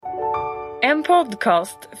En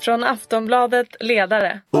podcast från Aftonbladet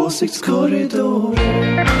Ledare.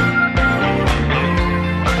 Åsiktskorridoren.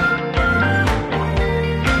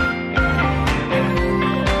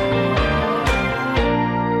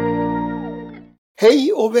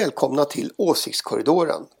 Hej och välkomna till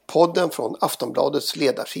Åsiktskorridoren, podden från Aftonbladets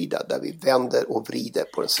ledarsida där vi vänder och vrider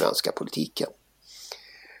på den svenska politiken.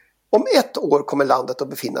 Om ett år kommer landet att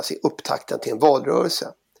befinna sig i upptakten till en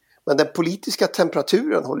valrörelse. Men den politiska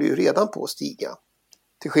temperaturen håller ju redan på att stiga.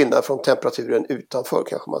 Till skillnad från temperaturen utanför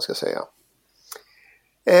kanske man ska säga.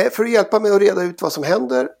 För att hjälpa mig att reda ut vad som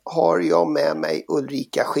händer har jag med mig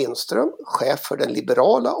Ulrica Schenström, chef för den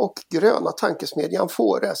liberala och gröna tankesmedjan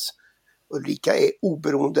Fores. Ulrika är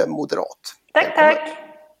oberoende moderat. Tack.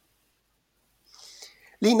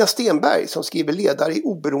 Lina Stenberg som skriver ledare i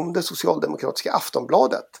oberoende socialdemokratiska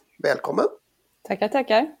Aftonbladet. Välkommen.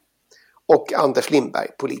 Tackar. Och Anders Lindberg,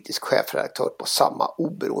 politisk chefredaktör på samma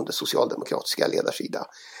oberoende socialdemokratiska ledarsida.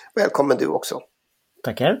 Välkommen du också.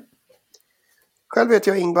 Tackar. Själv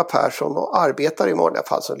heter jag Ingvar Persson och arbetar i vanliga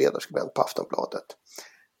fall som ledarskribent på Aftonbladet.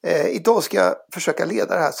 Idag ska jag försöka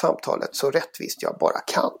leda det här samtalet så rättvist jag bara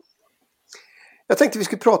kan. Jag tänkte vi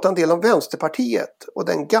skulle prata en del om Vänsterpartiet och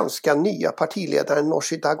den ganska nya partiledaren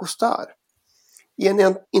Nooshi Dadgostar. I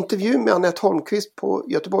en intervju med Annette Holmqvist på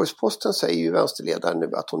Göteborgs-Posten säger ju vänsterledaren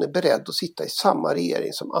nu att hon är beredd att sitta i samma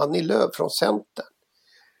regering som Annie Lööf från Centern.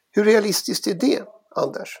 Hur realistiskt är det,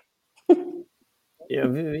 Anders?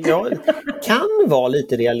 Ja, kan vara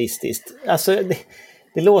lite realistiskt. Alltså,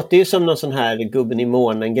 det låter ju som någon sån här gubben i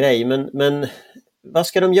månen-grej, men vad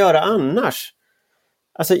ska de göra annars?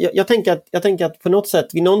 Alltså, jag tänker att på något sätt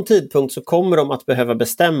vid någon tidpunkt så kommer de att behöva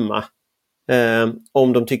bestämma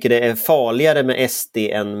om de tycker det är farligare med SD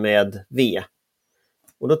än med V.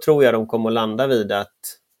 Och då tror jag de kommer att landa vid att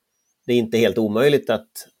det är inte helt omöjligt att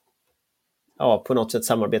på något sätt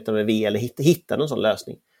samarbeta med V eller hitta någon sån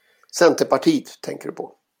lösning. Centerpartiet tänker du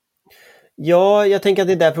på? Ja, jag tänker att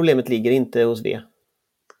det är där problemet ligger, inte hos V.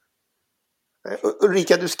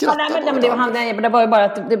 Ulrika, du skrattar. Det var ju bara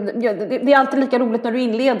att det är alltid lika roligt när du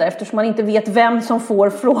inleder eftersom man inte vet vem som får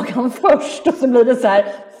frågan först och så blir det så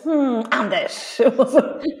här Anders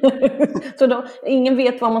så då, ingen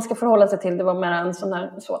vet vad man ska förhålla sig till. Det var mer en sån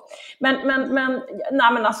här så.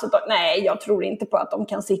 Men alltså nej, jag tror inte på att de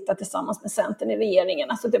kan sitta tillsammans med Centern i regeringen.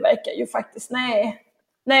 Alltså det verkar ju faktiskt nej,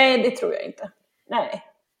 det tror jag inte. Nej.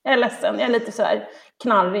 Jag är ledsen, jag är lite så här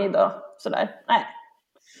knarrig idag så där. Nej.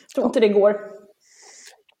 Jag tror inte det går.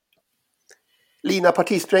 Lina,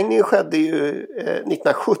 partisprängningen skedde ju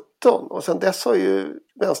 1917 och sedan dess har ju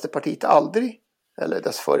Vänsterpartiet aldrig, eller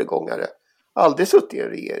dess föregångare, aldrig suttit i en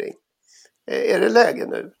regering. Är det läge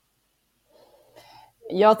nu?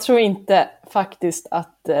 Jag tror inte faktiskt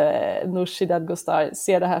att Nooshi Dadgostar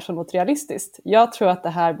ser det här som något realistiskt. Jag tror att det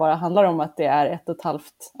här bara handlar om att det är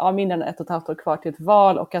mindre än 1,5 år kvar till ett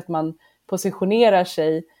val och att man positionerar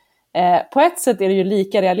sig. På ett sätt är det ju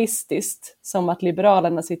lika realistiskt som att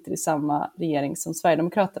Liberalerna sitter i samma regering som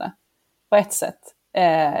Sverigedemokraterna. På ett sätt.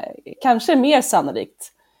 Kanske mer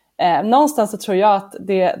sannolikt. Någonstans så tror jag att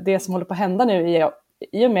det som håller på att hända nu är,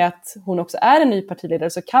 i och med att hon också är en ny partiledare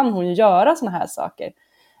så kan hon ju göra såna här saker.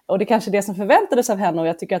 Och det är kanske det som förväntades av henne och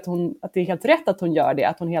jag tycker att det är helt rätt att hon gör det.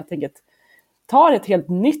 Att hon helt enkelt tar ett helt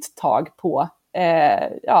nytt tag på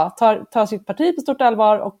tar sitt parti på stort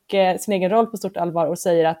allvar och sin egen roll på stort allvar och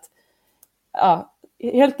säger att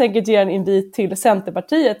helt enkelt ger en invit till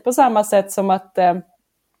Centerpartiet på samma sätt som att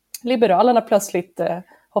Liberalerna plötsligt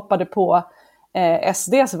hoppade på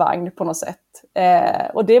SDs vagn på något sätt.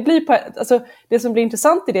 Och det blir det som blir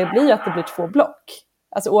intressant i det blir att det blir 2 block.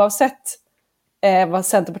 Alltså oavsett vad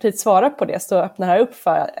Centerpartiet svarar på det så öppnar det här upp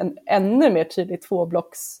för en ännu mer tydlig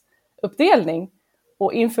 2-blocksuppdelning.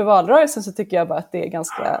 Och inför valrörelsen så tycker jag bara att det är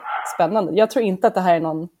ganska spännande. Jag tror inte att det här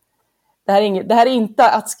är det här är inte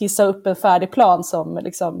att skissa upp en färdig plan som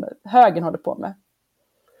liksom högern håller på med.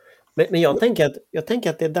 Men jag tänker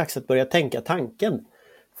att det är dags att börja tänka tanken.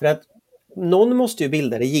 För att någon måste ju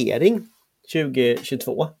bilda regering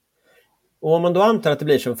 2022. Och om man då antar att det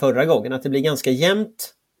blir som förra gången, att det blir ganska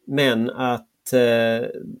jämnt, men att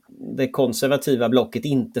det konservativa blocket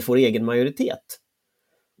inte får egen majoritet.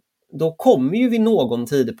 Då kommer ju vid någon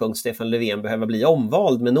tidpunkt Stefan Löfven behöva bli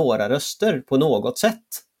omvald med några röster på något sätt.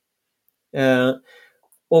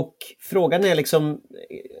 Och frågan är liksom,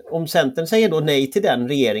 om Centern säger då nej till den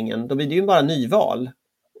regeringen, då blir det ju bara nyval.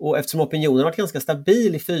 Och eftersom opinionen har varit ganska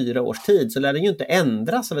stabil i 4 års tid så lär den ju inte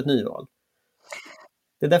ändras av ett nyval.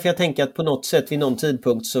 Det är därför jag tänker att på något sätt vid någon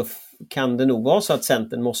tidpunkt så kan det nog vara så att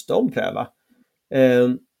Centern måste ompröva.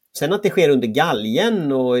 Sen att det sker under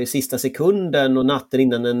galgen och i sista sekunden och natten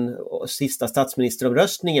innan den sista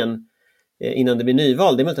statsministeromröstningen, innan det blir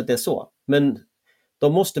nyval. Det är möjligt att det är så. Men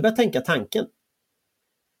de måste börja tänka tanken.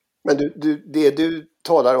 Men det du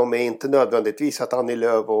talar om är inte nödvändigtvis att Annie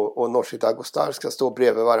Lööf och Nooshi Dadgostar ska stå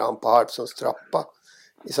bredvid varandra på Harpsunds trappa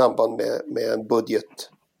i samband med en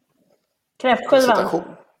budgetpresentation.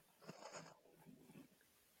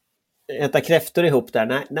 Äta kräftor ihop där?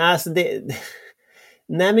 Nej, alltså nej,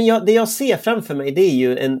 men det jag ser framför mig, det är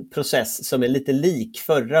ju en process som är lite lik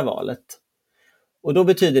förra valet. Och då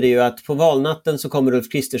betyder det ju att på valnatten så kommer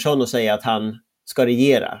Ulf Kristersson att säga att han ska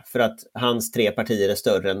regera för att hans 3 partier är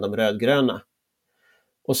större än de rödgröna.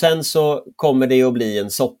 Och sen så kommer det ju att bli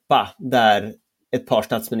en soppa där ett par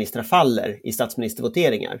statsministrar faller i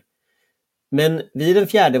statsministervoteringar. Men vid den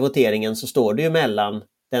 4:e voteringen så står det ju mellan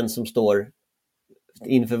den som står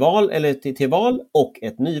inför val eller till val och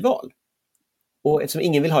ett nyval. Och eftersom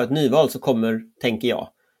ingen vill ha ett nyval så kommer, tänker jag,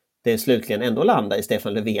 det slutligen ändå landa i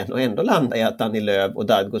Stefan Löfven och ändå landa i att Annie Lööf och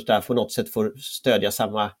Dadgostar på något sätt får stödja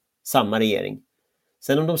samma regering.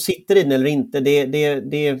 Sen om de sitter i den eller inte,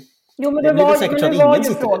 Jo, men det var ju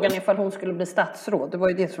frågan ifall hon skulle bli statsråd. Det var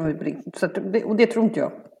ju det som var och det tror inte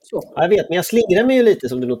jag. Så. Ja, jag vet, men jag slingrar mig ju lite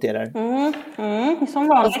som du noterar. Som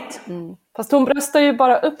vanligt. Fast hon bröstar ju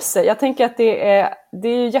bara upp sig. Jag tänker att det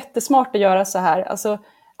är jättesmart att göra så här. Alltså,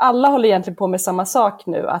 alla håller egentligen på med samma sak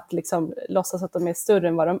nu. Att liksom låtsas att de är större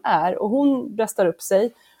än vad de är. Och hon bröstar upp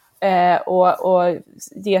sig. Och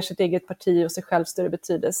ger sitt eget parti och sig själv större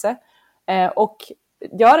betydelse. Och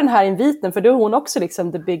gör den här inviten, för då är hon också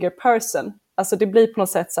liksom the bigger person. Alltså det blir på något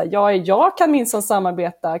sätt så här, jag kan minsann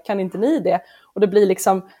samarbeta, kan inte ni det? Och det blir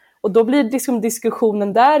liksom, och då blir liksom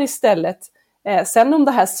diskussionen där istället. Sen om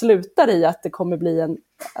det här slutar i att det kommer bli en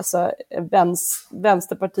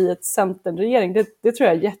Vänsterpartiets centerregering, det tror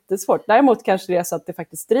jag är jättesvårt. Däremot kanske det är så att det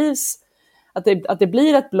faktiskt drivs, att det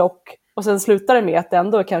blir ett block och sen slutar det med att det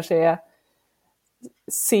ändå kanske är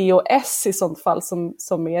C och S i sånt fall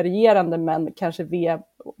som är regerande, men kanske V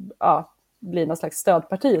blir någon slags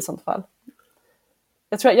stödparti i sånt fall.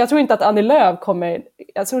 Jag tror inte att Annie Lööf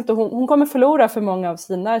hon kommer förlora för många av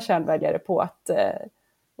sina kärnväljare på att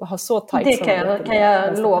ha så tajt. Det kan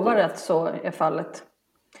jag lova att så är fallet.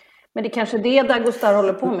 Men det är kanske det Dadgostar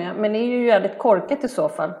håller på med, men det är ju jävligt korkat i så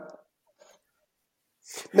fall.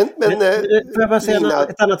 Men får jag bara säga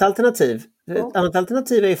ett annat alternativ? Ett annat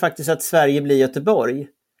alternativ är ju faktiskt att Sverige blir Göteborg.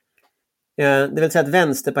 Det vill säga att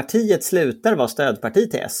Vänsterpartiet slutar vara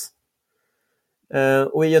stödparti till S.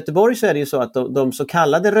 Och i Göteborg så är det ju så att de så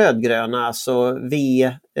kallade rödgröna, alltså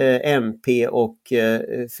V, MP och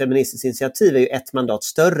Feministiskt initiativ är ju 1 mandat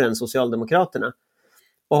större än Socialdemokraterna.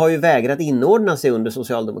 Och har ju vägrat inordna sig under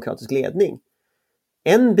socialdemokratisk ledning.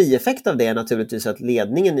 En bieffekt av det är naturligtvis att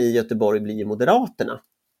ledningen i Göteborg blir Moderaterna.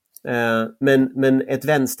 Men ett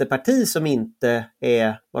vänsterparti som inte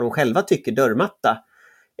är vad de själva tycker dörrmatta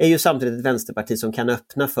är ju samtidigt ett vänsterparti som kan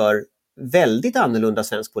öppna för väldigt annorlunda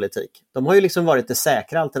svensk politik. De har ju liksom varit det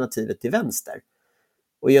säkra alternativet till vänster.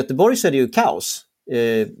 Och i Göteborg så är det ju kaos.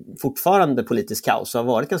 Fortfarande politisk kaos och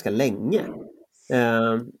har varit ganska länge.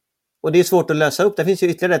 Och det är svårt att lösa upp. Det finns ju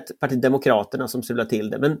ytterligare ett parti, Demokraterna, som strular till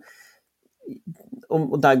det. Men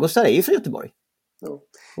och Dadgostar är ju från Göteborg. Ja.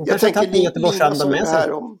 Jag tänker Lina som det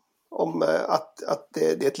här om att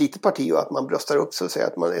det är ett litet parti och att man bröstar upp sig och säger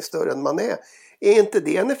att man är större än man är. Är inte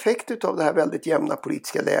det en effekt av det här väldigt jämna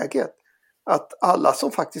politiska läget? Att alla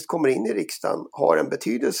som faktiskt kommer in i riksdagen har en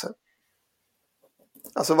betydelse.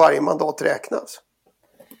 Alltså varje mandat räknas.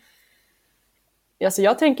 Alltså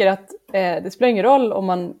jag tänker att det spelar ingen roll om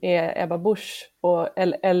man är Ebba Busch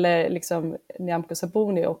eller liksom Nyamko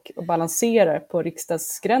Sabuni och balanserar på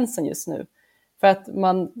riksdagsgränsen just nu. För att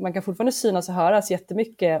man kan fortfarande synas och höras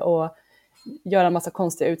jättemycket och göra en massa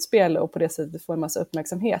konstiga utspel och på det sättet få en massa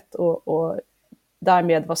uppmärksamhet och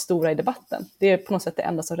därmed vara stora i debatten. Det är på något sätt det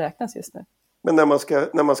enda som räknas just nu. Men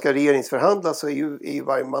när man ska regeringsförhandla så är ju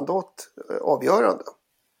varje mandat avgörande.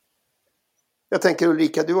 Jag tänker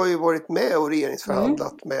Ulrika, du har ju varit med och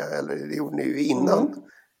regeringsförhandlat med, eller det gjorde ni ju innan,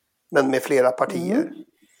 men med flera partier.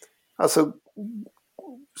 Alltså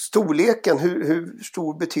storleken, hur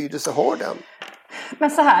stor betydelse har den?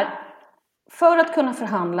 Men så här, för att kunna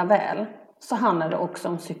förhandla väl så handlar det också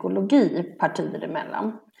om psykologi partier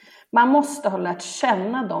emellan. Man måste ha lärt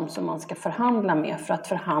känna dem som man ska förhandla med för att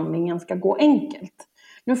förhandlingen ska gå enkelt.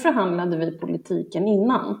 Nu förhandlade vi politiken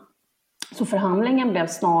innan. Så förhandlingen blev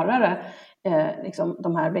snarare liksom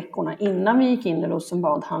de här veckorna innan vi gick in i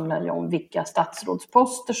Rosenbad handlade ju om vilka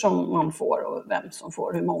statsrådsposter som man får och vem som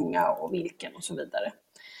får hur många och vilken och så vidare.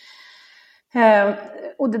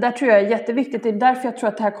 Och det där tror jag är jätteviktigt. Det är därför jag tror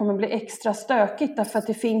att det här kommer bli extra stökigt. Därför att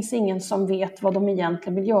det finns ingen som vet vad de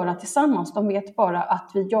egentligen vill göra tillsammans. De vet bara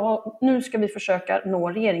att nu ska vi försöka nå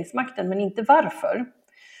regeringsmakten, men inte varför.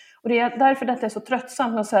 Och det är därför detta är så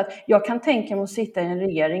tröttsamt att säga att jag kan tänka mig att sitta i en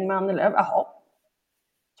regering med Anders Lindberg. Jaha,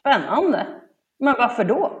 spännande. Men varför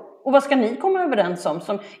då? Och vad ska ni komma överens om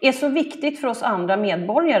som är så viktigt för oss andra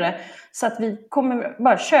medborgare så att vi kommer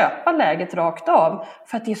bara köpa läget rakt av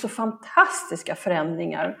för att det är så fantastiska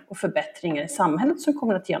förändringar och förbättringar i samhället som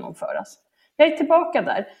kommer att genomföras. Jag är tillbaka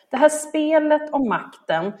där. Det här spelet om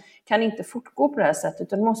makten kan inte fortgå på det här sättet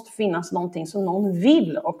utan det måste finnas någonting som någon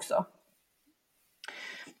vill också.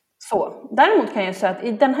 Så, däremot kan jag säga att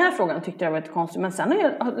i den här frågan tyckte jag var lite konstigt, men sen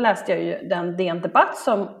läste jag ju den DN-debatt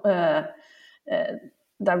som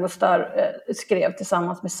Dadgostar skrev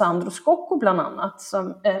tillsammans med Sandro Scocco bland annat,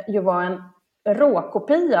 som ju var en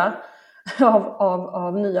råkopia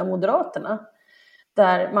av Nya Moderaterna,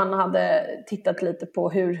 där man hade tittat lite på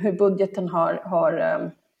hur budgeten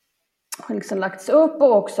har liksom lagts upp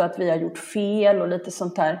och också att vi har gjort fel och lite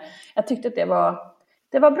sånt här. Jag tyckte att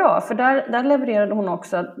det var bra, för där levererade hon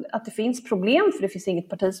också att det finns problem, för det finns inget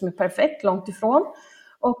parti som är perfekt, långt ifrån,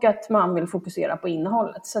 och att man vill fokusera på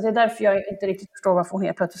innehållet. Så det är därför jag inte riktigt förstår varför hon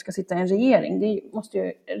helt plötsligt ska sitta i en regering. Det måste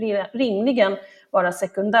ju rimligen vara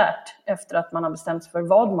sekundärt efter att man har bestämt sig för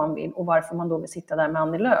vad man vill och varför man då vill sitta där med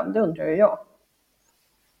Annie Lööf. Det undrar ju jag.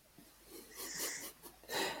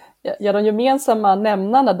 Ja, de gemensamma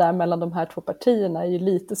nämnarna där mellan de här två partierna är ju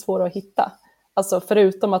lite svåra att hitta. Alltså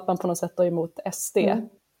förutom att man på något sätt är emot SD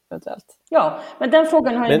eventuellt. Ja, men den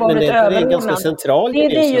frågan har ju varit överordnad. Det är ganska central. Det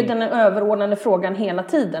är ju den överordnade frågan hela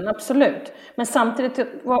tiden, absolut. Men samtidigt,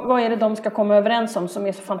 vad är det de ska komma överens om som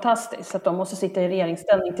är så fantastiskt att de måste sitta i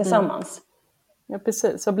regeringsställning tillsammans? Ja,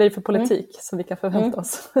 precis. Vad blir det för politik som vi kan förvänta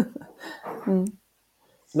oss?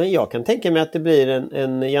 Men jag kan tänka mig att det blir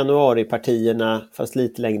en januaripartierna fast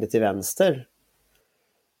lite längre till vänster.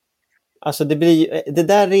 Alltså det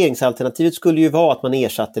där regeringsalternativet skulle ju vara att man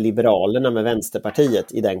ersatte Liberalerna med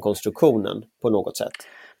Vänsterpartiet i den konstruktionen på något sätt.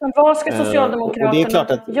 Men vad ska Socialdemokraterna det är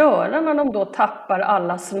klart att göra när de då tappar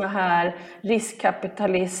alla såna här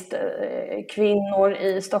riskkapitalistkvinnor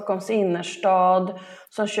i Stockholms innerstad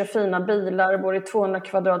som kör fina bilar, bor i 200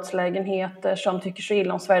 kvadratslägenheter, som tycker så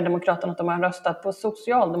illa om Sverigedemokraterna att de har röstat på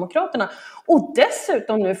Socialdemokraterna och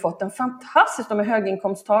dessutom nu fått en fantastisk, de är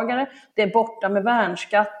höginkomsttagare, det är borta med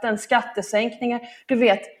värnskatten, skattesänkningar, du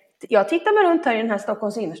vet. Jag tittar mig runt här i den här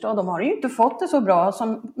Stockholms innerstad. De har ju inte fått det så bra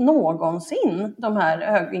som någonsin, de här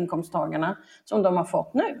höginkomsttagarna som de har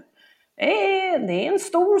fått nu. Det är en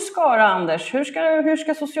stor skara, Anders. Hur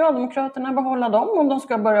ska Socialdemokraterna behålla dem om de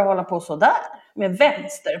ska börja hålla på så där med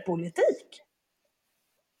vänsterpolitik?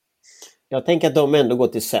 Jag tänker att de ändå går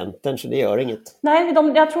till Centern, så det gör inget. Nej,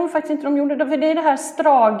 jag tror faktiskt inte de gjorde det. För det är det här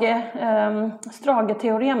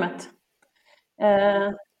Strage-teoremet.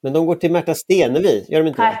 Men de går till Märta Stenevi, gör de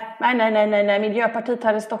inte? Nej. Miljöpartiet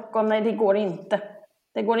här i Stockholm, nej, det går inte.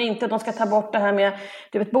 Det går inte, de ska ta bort det här med,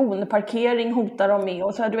 du vet, boendeparkering hotar de med.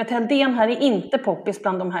 Och så, du vet, Heldén här är inte poppis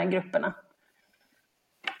bland de här grupperna.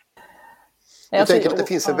 Jag tänker att det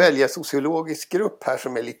finns en väljarsociologisk grupp här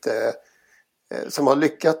som är lite, som har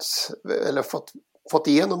lyckats, eller fått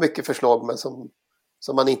igenom mycket förslag, men som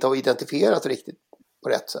man inte har identifierat riktigt på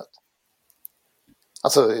rätt sätt.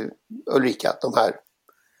 Alltså Ulrika, de här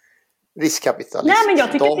riskkapitalister. Nej, men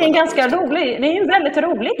jag tycker det är en ganska rolig, det är en väldigt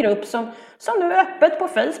rolig grupp som nu öppet på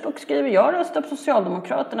Facebook skriver jag röstar på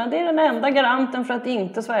Socialdemokraterna. Det är den enda garanten för att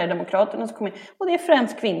inte Sverigedemokraterna ska komma in. Och det är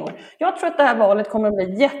främst kvinnor. Jag tror att det här valet kommer att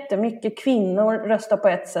bli jättemycket kvinnor röstar på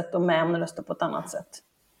ett sätt och män röstar på ett annat sätt.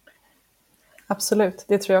 Absolut,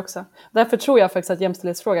 det tror jag också. Därför tror jag faktiskt att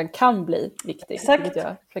jämställdhetsfrågan kan bli viktig. Exakt. Vilket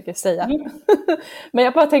jag försöker säga. Men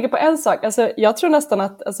jag bara tänker på en sak. Alltså, jag tror nästan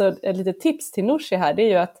att ett litet tips till Nooshi här, det är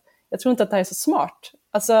ju att jag tror inte att det här är så smart.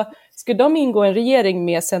 Alltså, ska de ingå i en regering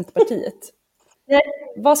med Centerpartiet?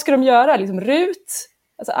 Vad ska de göra? Liksom RUT,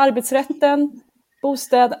 alltså arbetsrätten,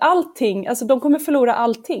 bostad, allting. Alltså de kommer förlora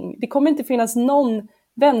allting. Det kommer inte finnas någon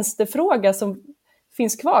vänsterfråga som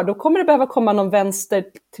finns kvar. Då kommer det behöva komma någon vänster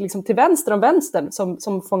till vänster om vänstern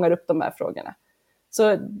som fångar upp de här frågorna.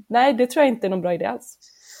 Så nej, det tror jag inte är någon bra idé alls.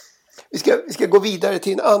 Vi ska gå vidare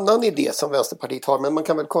till en annan idé som Vänsterpartiet har, men man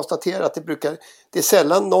kan väl konstatera att det är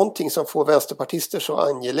sällan någonting som får vänsterpartister så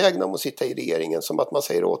angelägna om att sitta i regeringen som att man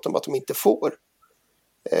säger åt dem att de inte får.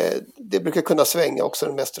 Det brukar kunna svänga också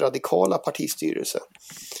den mest radikala partistyrelsen.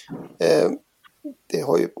 Det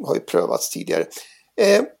har ju prövats tidigare.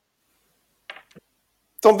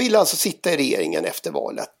 De vill alltså sitta i regeringen efter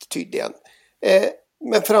valet tydligen.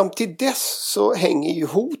 Men fram till dess så hänger ju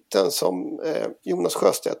hoten som Jonas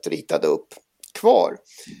Sjöstedt ritade upp kvar.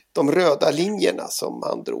 De röda linjerna som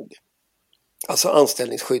han drog. Alltså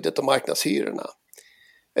anställningsskyddet och marknadshyrorna.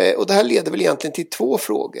 Och det här leder väl egentligen till två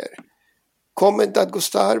frågor. Kommer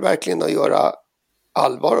Dadgostar verkligen att göra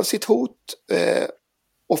allvar av sitt hot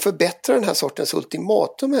och förbättra den här sortens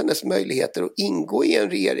ultimatum, hennes möjligheter att ingå i en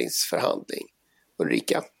regeringsförhandling?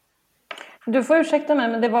 Ulrika? Du får ursäkta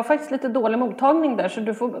mig, men det var faktiskt lite dålig mottagning där, så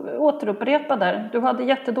du får återupprepa där. Du hade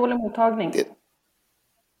jättedålig mottagning.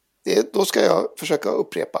 Då ska jag försöka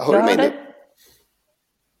upprepa. Hör du mig det. nu?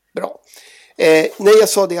 Bra. Nej, jag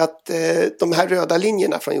sa det att de här röda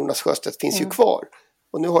linjerna från Jonas Sjöstedt finns ju kvar.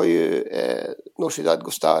 Och nu har ju Nooshi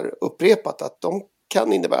Dadgostar upprepat att de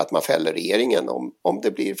kan innebära att man fäller regeringen om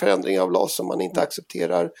det blir förändringar av LAS som man inte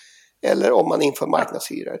accepterar eller om man inför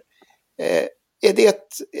marknadshyror. Är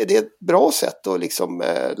det ett bra sätt att liksom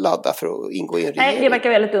ladda för att ingå i en regering? Nej, det verkar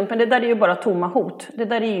väldigt dumt, men det där är ju bara tomma hot. Det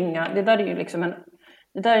där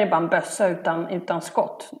är bara en bössa utan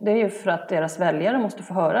skott. Det är ju för att deras väljare måste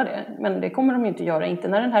få höra det. Men det kommer de ju inte göra, inte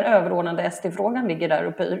när den här överordnade SD-frågan ligger där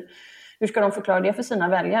och pyr. Hur ska de förklara det för sina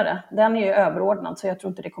väljare? Den är ju överordnad, så jag tror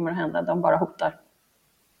inte det kommer att hända. De bara hotar.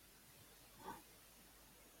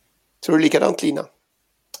 Tror du likadant, Lina?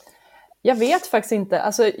 Jag vet faktiskt inte.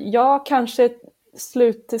 Alltså, jag kanske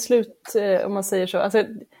till slut, om man säger så. Alltså,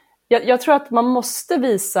 jag tror att man måste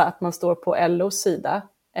visa att man står på LOs sida.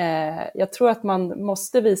 Jag tror att man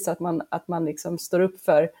måste visa att man liksom står upp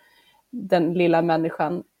för den lilla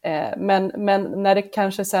människan. Men när det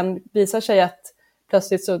kanske sen visar sig att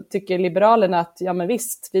plötsligt så tycker Liberalerna att ja men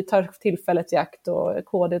visst, vi tar tillfället i akt, och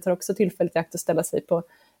KD tar också tillfället i akt att ställa sig på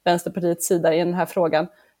Vänsterpartiets sida i den här frågan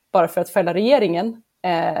bara för att fälla regeringen.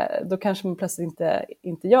 Då kanske man plötsligt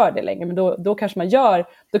inte gör det längre, men då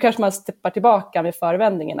kanske man steppar tillbaka med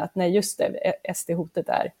förvändningen att nej, just det, SD-hotet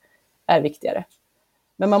är viktigare.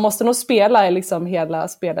 Men man måste nog spela liksom hela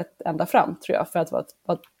spelet ända fram, tror jag, för att vara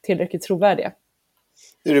tillräckligt trovärdiga.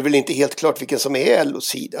 Nu är det väl inte helt klart vilken som är LOs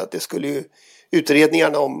sida. Det skulle ju,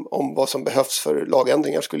 utredningarna om vad som behövs för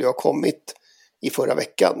lagändringar skulle ju ha kommit i förra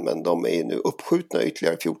veckan, men de är ju nu uppskjutna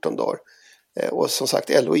ytterligare 14 dagar. Och som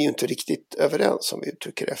sagt, LO är ju inte riktigt överens, om vi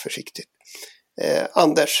uttrycker det försiktigt.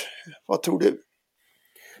 Anders, vad tror du?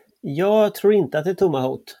 Jag tror inte att det är tomma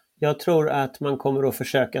hot. Jag tror att man kommer att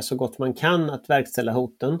försöka så gott man kan att verkställa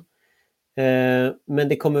hoten. Men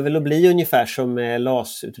det kommer väl att bli ungefär som med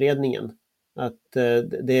LAS-utredningen. Att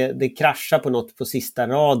det kraschar på något på sista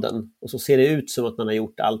raden. Och så ser det ut som att man har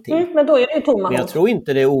gjort allting. Men då är det ju tomma hot. Men jag tror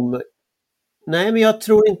inte det är Nej, men jag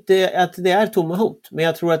tror inte att det är tomma hot. Men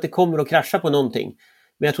jag tror att det kommer att krascha på någonting.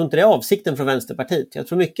 Men jag tror inte det är avsikten från Vänsterpartiet. Jag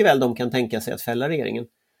tror mycket väl de kan tänka sig att fälla regeringen.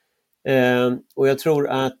 Och jag tror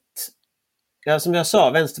att, ja, som jag sa,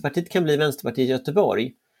 Vänsterpartiet kan bli Vänsterpartiet i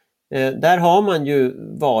Göteborg. Där har man ju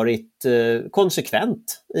varit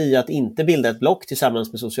konsekvent i att inte bilda ett block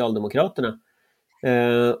tillsammans med Socialdemokraterna.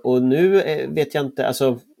 Och nu vet jag inte,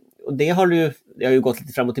 alltså, och det har ju gått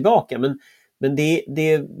lite fram och tillbaka, men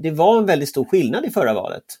det var en väldigt stor skillnad i förra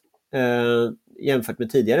valet jämfört med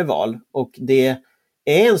tidigare val. Och det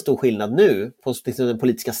är en stor skillnad nu på den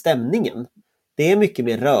politiska stämningen. Det är mycket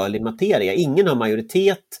mer rörlig materia. Ingen har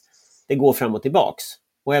majoritet. Det går fram och tillbaks.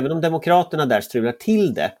 Och även om Demokraterna där strular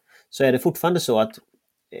till det, så är det fortfarande så att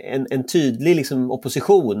en tydlig liksom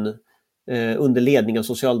opposition under ledning av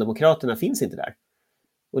Socialdemokraterna finns inte där.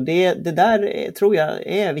 Och det där tror jag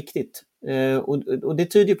är viktigt. Och det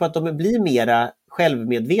tyder på att de blir mera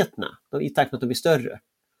självmedvetna i takt med att de blir större.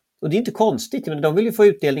 Och det är inte konstigt, men de vill ju få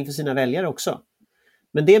utdelning för sina väljare också.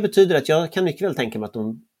 Men det betyder att jag kan mycket väl tänka mig att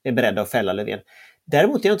de är beredda att fälla Löfven.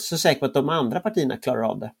 Däremot är jag inte så säker på att de andra partierna klarar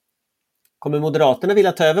av det. Kommer Moderaterna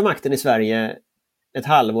vilja ta över makten i Sverige ett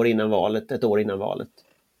halvår innan valet, ett år innan valet?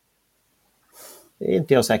 Det är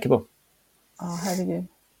inte jag säker på. Ja, herregud.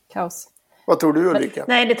 Kaos. Vad tror du, Ulrika?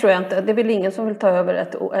 Nej, det tror jag inte. Det är väl ingen som vill ta över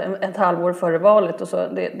ett halvår före valet och så.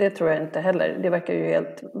 Det tror jag inte heller. Det verkar ju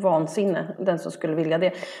helt vansinne, den som skulle vilja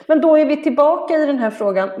det. Men då är vi tillbaka i den här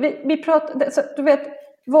frågan. Vi pratar, du vet,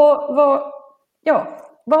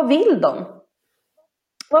 vad vill de?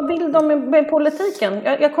 Vad vill de med politiken?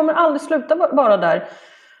 Jag kommer aldrig sluta vara där.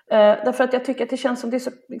 Därför att jag tycker att det känns som det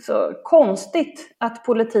är så konstigt att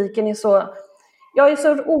politiken är så... Jag är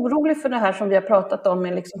så orolig för det här som vi har pratat om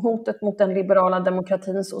med liksom hotet mot den liberala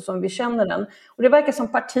demokratin så som vi känner den. Och det verkar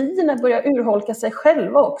som partierna börjar urholka sig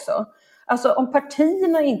själva också. Alltså om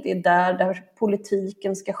partierna inte är där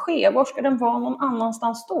politiken ska ske, var ska den vara någon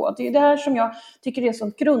annanstans då? Det är det här som jag tycker är ett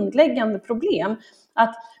sånt grundläggande problem.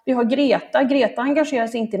 Att vi har Greta engagerar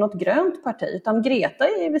sig inte i något grönt parti, utan Greta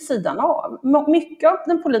är vid sidan av. Mycket av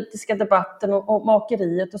den politiska debatten och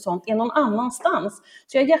makeriet och sånt är någon annanstans.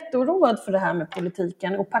 Så jag är jätteoroad för det här med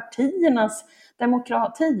politiken och partiernas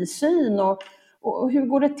demokratisyn och hur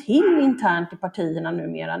går det till internt i partierna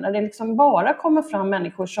numera när det liksom bara kommer fram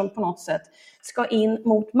människor som på något sätt ska in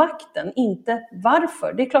mot makten, inte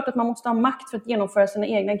varför. Det är klart att man måste ha makt för att genomföra sina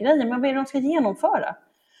egna grejer, men vad är det de ska genomföra?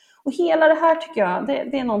 Och hela det här tycker jag,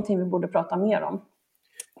 det är någonting vi borde prata mer om.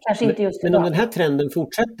 Kanske inte just idag. Men om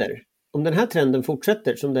den här trenden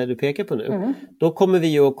fortsätter som det du pekar på nu, då kommer vi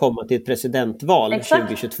ju att komma till ett presidentval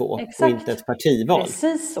 2022 och inte ett partival.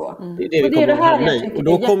 Precis så. Det är det vi kommer att hamna i. Och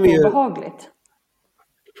då kommer ju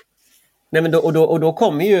Nej, men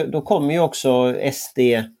då kommer ju också SD.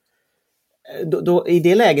 I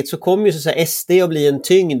det läget så kommer ju så att säga SD att bli en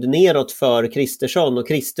tyngd neråt för Kristersson och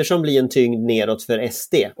Kristersson blir en tyngd neråt för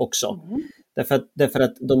SD också. Därför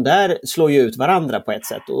att de där slår ju ut varandra på ett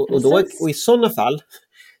sätt. Och i sådana fall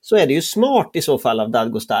så är det ju smart i så fall av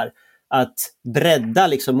Dadgostar att bredda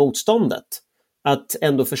liksom motståndet. Att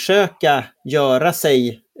ändå försöka göra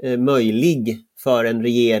sig möjlig för en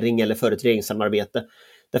regering eller för ett regeringssamarbete.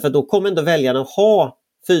 Därför att då kommer ändå väljarna ha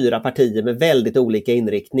 4 partier med väldigt olika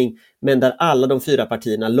inriktning, men där alla de 4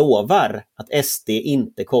 partierna lovar att SD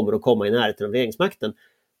inte kommer att komma i närheten av regeringsmakten.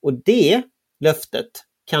 Och det löftet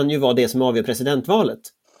kan ju vara det som avgör presidentvalet.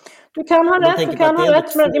 Du kan ha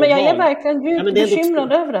rätt, men jag är verkligen djupt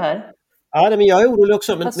bekymrad över det här. Ja, men jag är orolig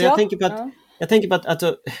också, men jag tänker på att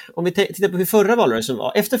om vi tittar på hur förra valrörelsen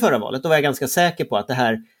var, efter förra valet, då var jag ganska säker på att det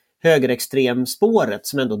här högerextremspåret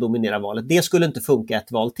som ändå dominerar valet, det skulle inte funka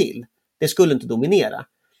ett val till. Det skulle inte dominera.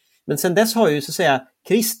 Men sen dess har ju så att säga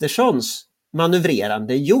Kristerssons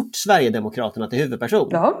manövrerande gjort Sverigedemokraterna till huvudperson.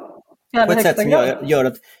 Ja, på ett sätt som gör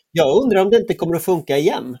att jag undrar om det inte kommer att funka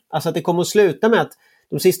igen. Alltså att det kommer att sluta med att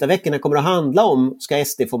de sista veckorna kommer att handla om ska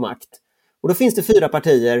SD få makt. Och då finns det 4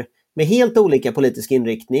 partier med helt olika politisk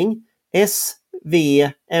inriktning. S, V,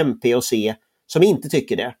 MP och C som inte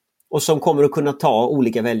tycker det. Och som kommer att kunna ta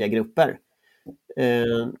olika väljargrupper.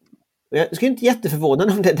 Jag skulle inte jätteförvåna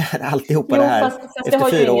om det där alltihopa det här fast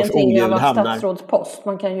efter 4 års oguld hamnar. Statsrådspost.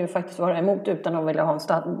 Man kan ju faktiskt vara emot utan att vilja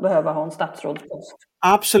behöva ha en statsrådspost.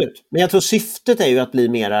 Absolut, men jag tror syftet är ju att bli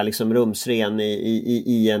mera liksom rumsren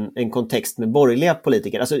i en kontext med borgerliga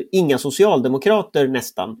politiker. Alltså inga socialdemokrater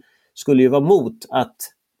nästan skulle ju vara mot att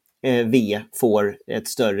V får ett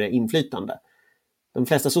större inflytande. De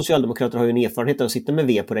flesta socialdemokrater har ju en erfarenhet av att sitta med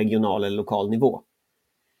V på regional eller lokal nivå.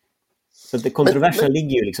 Så att kontroversen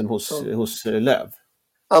ligger ju liksom hos Löv.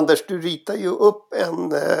 Anders, du ritar ju upp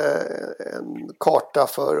en karta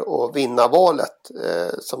för att vinna valet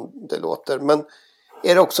som det låter. Men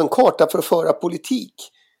är det också en karta för att föra politik?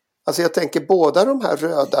 Alltså jag tänker båda de här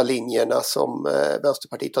röda linjerna som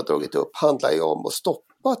Vänsterpartiet har dragit upp handlar ju om att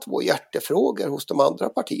stoppa 2 hjärtefrågor hos de andra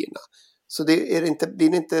partierna. Så blir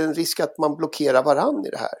det inte en risk att man blockerar varann i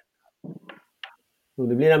det här? Jo,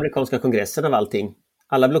 det blir amerikanska kongressen av allting.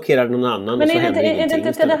 Alla blockerar någon annan. Men och så är det inte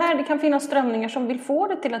istället. det här, det kan finnas strömningar som vill få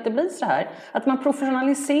det till att det blir så här. Att man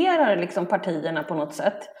professionaliserar liksom partierna på något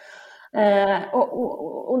sätt.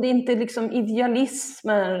 Och det är inte liksom idealism,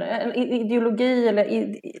 ideologi eller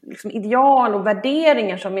liksom ideal och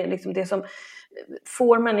värderingar som är liksom det som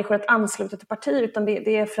får människor att ansluta till partier, utan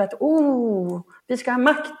det är för att vi ska ha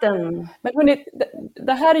makten. Men hörni,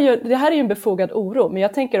 det här är ju en befogad oro, men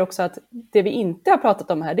jag tänker också att det vi inte har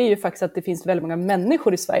pratat om här, det är ju faktiskt att det finns väldigt många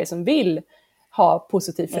människor i Sverige som vill ha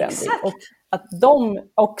positiv förändring. Exakt. Och att de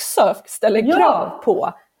också ställer krav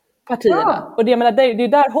på partierna. Ja. Och det är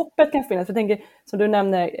där hoppet kan finnas. Jag tänker, som du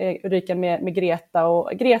nämner Ulrica med Greta,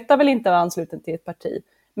 och Greta vill inte vara ansluten till ett parti.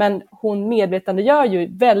 Men hon medvetandegör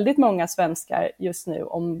ju väldigt många svenskar just nu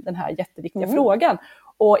om den här jätteviktiga frågan.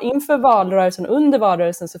 Och inför valrörelsen, under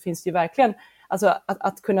valrörelsen, så finns det ju verkligen alltså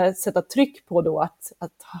att kunna sätta tryck på då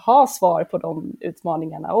att ha svar på de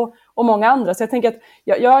utmaningarna och många andra. Så jag tänker att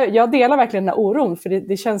jag delar verkligen den här oron, för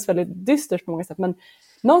det känns väldigt dystert på många sätt. Men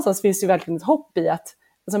någonstans finns det ju verkligen ett hopp i att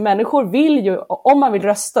alltså människor vill ju, om man vill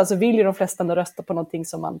rösta så vill ju de flesta ändå rösta på någonting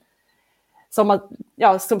som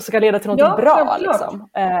ska leda till något bra. Liksom.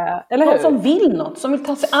 Eller hur? Någon som vill något, som vill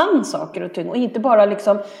ta sig an saker och ting och inte bara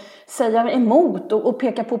liksom säga emot och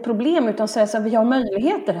peka på problem, utan säga att vi har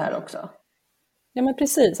möjligheter här också. Ja, men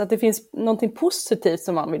precis, att det finns någonting positivt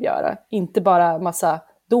som man vill göra, inte bara massa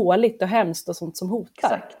dåligt och hemskt och sånt som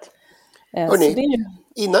hotar. Exakt. Hörrni,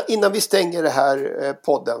 innan vi stänger det här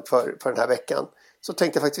podden för den här veckan, så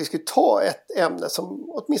tänkte jag faktiskt att vi skulle ta ett ämne som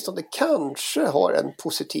åtminstone kanske har en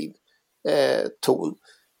positiv ton.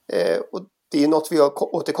 Och det är något vi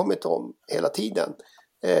har återkommit om hela tiden.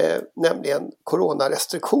 Nämligen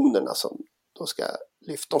coronarestriktionerna som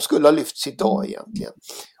de skulle ha lyfts idag egentligen.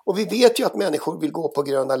 Och vi vet ju att människor vill gå på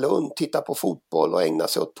Gröna Lund, titta på fotboll och ägna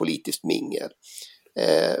sig åt politiskt mingel.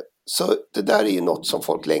 Så det där är ju något som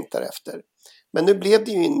folk längtar efter. Men nu blev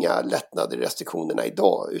det ju inga lättnader i restriktionerna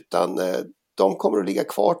idag, utan de kommer att ligga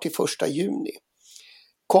kvar till 1 juni.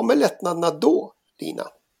 Kommer lättnaderna då, Lina?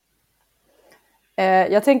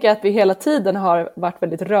 Jag tänker att vi hela tiden har varit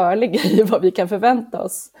väldigt rörliga i vad vi kan förvänta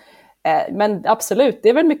oss. Men absolut, det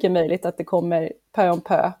är väl mycket möjligt att det kommer pö om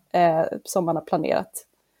pö som man har planerat.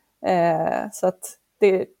 Så att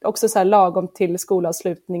det är också så här lagom till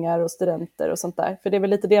skolavslutningar och studenter och sånt där. För det är väl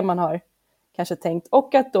lite det man har kanske tänkt.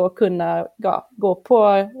 Och att då kunna gå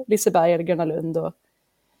på Liseberg eller Gröna Lund och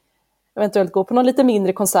eventuellt gå på någon lite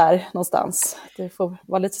mindre konsert någonstans. Det får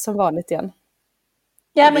vara lite som vanligt igen.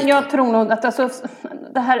 Ja, men jag tror nog att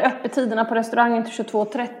det här öppettiderna på restaurangen till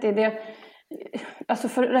 22.30, alltså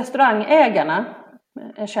för restaurangägarna,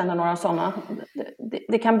 jag känner några sådana,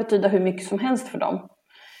 det kan betyda hur mycket som helst för dem.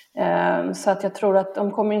 Så att jag tror att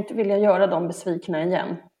de kommer inte vilja göra dem besvikna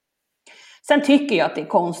igen. Sen tycker jag att det är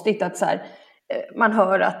konstigt att så här, man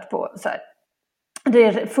hör att det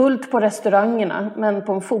är fullt på restaurangerna, men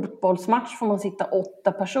på en fotbollsmatch får man sitta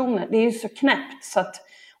 8 personer. Det är ju så knäppt. Så att,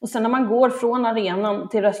 och sen när man går från arenan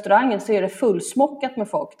till restaurangen så är det fullsmockat med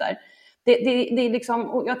folk där. Det är liksom,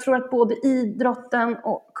 och jag tror att både idrotten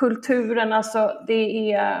och kulturen, alltså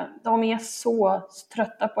de är så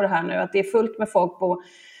trötta på det här nu. Att det är fullt med folk på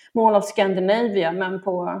Mall of Scandinavia, men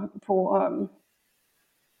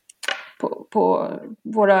på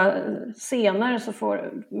våra scener så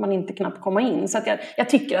får man inte knappt komma in. Så att jag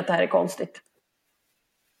tycker att det här är konstigt.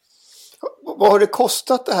 Vad har det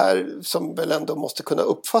kostat det här som väl ändå måste kunna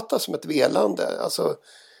uppfattas som ett velande? Alltså,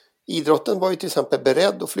 idrotten var ju till exempel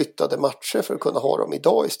beredd att flytta matcher för att kunna ha dem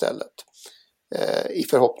idag istället. I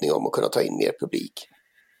förhoppning om att kunna ta in mer publik.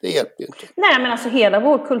 Det hjälper ju inte. Nej, men alltså hela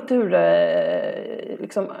vår kultur,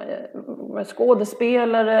 liksom,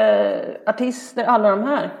 skådespelare, artister, alla de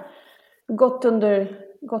här,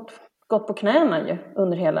 gått på knäna ju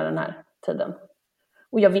under hela den här tiden.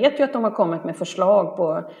 Och jag vet ju att de har kommit med förslag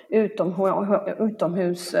på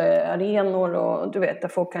utomhusarenor och du vet, där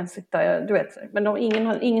folk kan sitta, du vet, men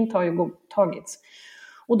ingen tar ju godtagits.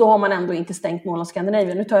 Och då har man ändå inte stängt Mall of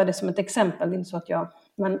Scandinavia. Nu tar jag det som ett exempel, det är inte så att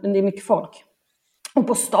men det är mycket folk. Och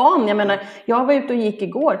på stan, jag var ute och gick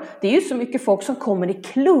igår, det är ju så mycket folk som kommer i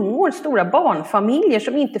klungor, stora barnfamiljer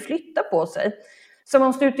som inte flyttar på sig. Så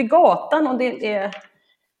man står ute i gatan och det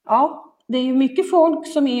är ju mycket folk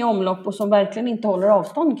som är i omlopp och som verkligen inte håller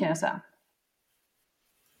avstånd, kan jag säga.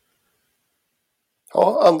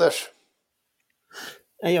 Ja, Anders.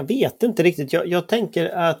 Jag vet inte riktigt. Jag tänker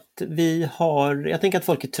att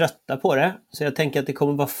folk är trötta på det. Så jag tänker att det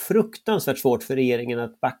kommer vara fruktansvärt svårt för regeringen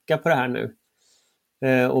att backa på det här nu.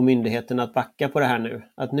 Och myndigheten att backa på det här nu.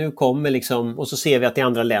 Att nu kommer liksom, och så ser vi att i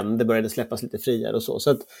andra länder börjar det släppas lite friare och så.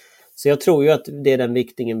 Så jag tror ju att det är den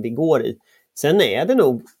viktningen vi går i. Sen är det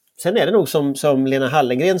nog som Lena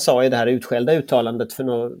Hallengren sa i det här utskällda uttalandet för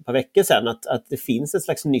några par veckor sedan, att det finns ett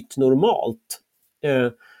slags nytt normalt.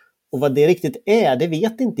 Och vad det riktigt är, det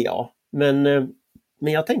vet inte jag. Men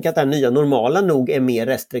jag tänker att det här nya normala nog är mer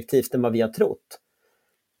restriktivt än vad vi har trott.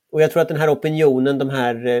 Och jag tror att den här opinionen, de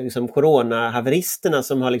här liksom coronahaveristerna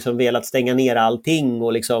som har liksom velat stänga ner allting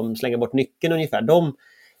och liksom slänga bort nyckeln ungefär,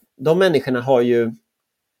 de människorna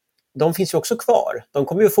de finns ju också kvar. De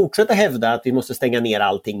kommer ju fortsätta hävda att vi måste stänga ner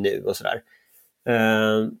allting nu och sådär.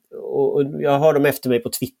 Och jag har dem efter mig på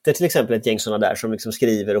Twitter till exempel, ett gäng sådana där som liksom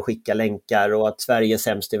skriver och skickar länkar och att Sverige är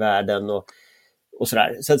sämst i världen och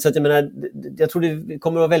sådär. Så att jag menar, jag tror det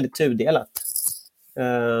kommer att vara väldigt tudelat.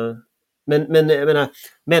 Men jag menar,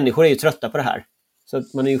 människor är ju trötta på det här. Så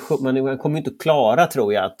att man kommer inte att klara,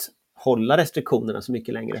 tror jag, att hålla restriktionerna så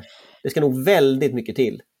mycket längre. Det ska nog väldigt mycket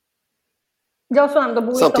till. Jag som ändå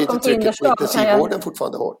bor i Stockholms innerstad. Samtidigt trycker intensivvården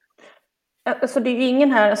fortfarande hårt. Alltså det är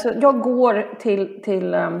ingen här, alltså jag går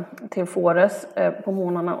till Fores på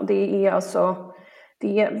morgnarna och det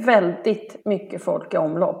är väldigt mycket folk i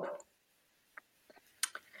omlopp.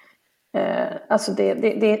 Alltså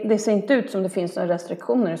det ser inte ut som det finns några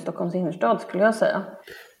restriktioner i Stockholms innerstad, skulle jag säga.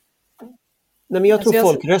 Nej, men jag tror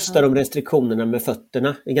folk röstar om restriktionerna med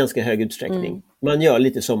fötterna i ganska hög utsträckning. Man gör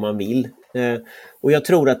lite som man vill. Och jag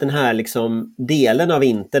tror att den här liksom delen av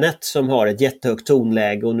internet som har ett jättehögt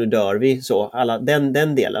tonläge och nu dör vi så,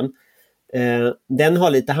 den delen, den har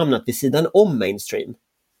lite hamnat vid sidan om mainstream.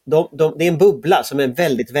 Det är en bubbla som är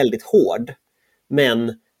väldigt, väldigt hård.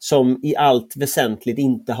 men som i allt väsentligt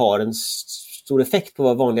inte har en stor effekt på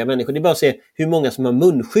vad vanliga människor. Det är bara att se hur många som har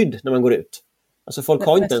munskydd när man går ut. Alltså folk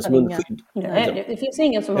har inte ens munskydd. Nej, det finns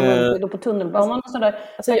ingen som har munskydd, och på tunnelbanan och sådär.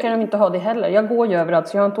 Så kan de inte ha det heller. Jag går ju överallt,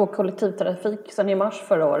 så jag har inte åkt kollektivtrafik sedan i mars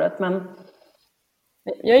förra året. Men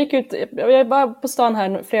jag är bara på stan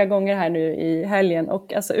här flera gånger här nu i helgen,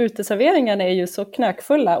 och alltså uteserveringarna är ju så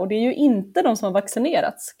knökfulla, och det är ju inte de som har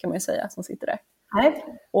vaccinerats, kan man ju säga, som sitter där. Nej.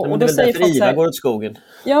 Och då då säger folk så här, går åt skogen.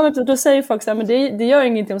 Ja, men då säger folk så här, men det gör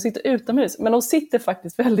ingenting, de sitter utomhus, men de sitter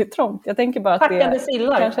faktiskt väldigt trångt. Jag tänker bara att packade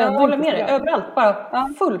sillar, jag håller med dig, överallt,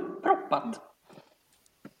 bara fullproppat.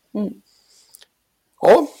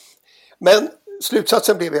 Ja, men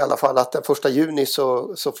slutsatsen blev i alla fall att den 1 juni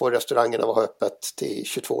så får restaurangerna vara öppet till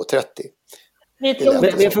 22:30. Men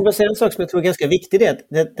jag får bara säga en sak som jag tror är ganska viktig. Det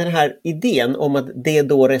är att den här idén om att det är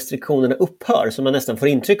då restriktionerna upphör, som man nästan får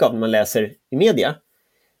intryck av när man läser i media.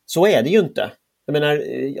 Så är det ju inte. Jag menar,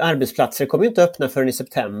 arbetsplatser kommer ju inte öppna förrän i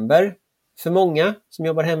september för många som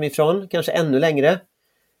jobbar hemifrån, kanske ännu längre.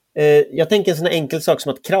 Jag tänker en sån enkel sak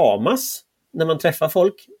som att kramas när man träffar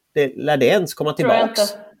folk. Lär det ens komma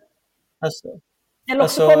tillbaks? Eller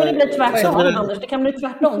också kommer det bli tvärtom, Anders. Det kan bli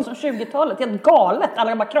tvärtom som 20-talet. Helt galet.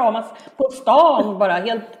 Alla bara kramas på stan. Bara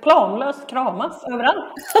helt planlöst kramas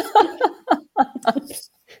överallt.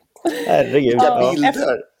 Herregud.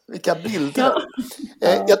 Vilka bilder.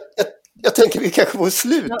 Jag tänker vi kanske får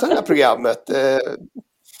sluta det här programmet.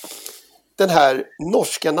 Den här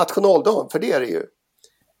norska nationaldagen, för det är det ju.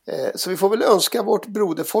 Så vi får väl önska vårt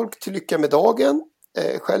broderfolk till lycka med dagen.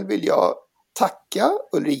 Själv vill jag tacka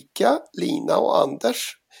Ulrika, Lina och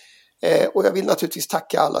Anders. Och jag vill naturligtvis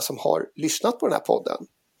tacka alla som har lyssnat på den här podden.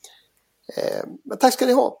 Men tack ska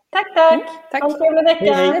ni ha. Tack. Ha en trevlig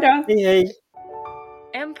vecka. Hej.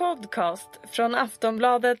 En podcast från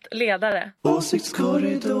Aftonbladet Ledare.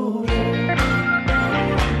 Åsiktskorridoren.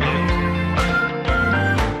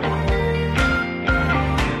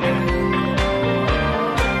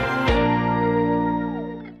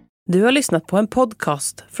 Du har lyssnat på en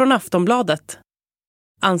podcast från Aftonbladet.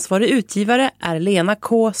 Ansvarig utgivare är Lena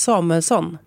K. Samuelsson.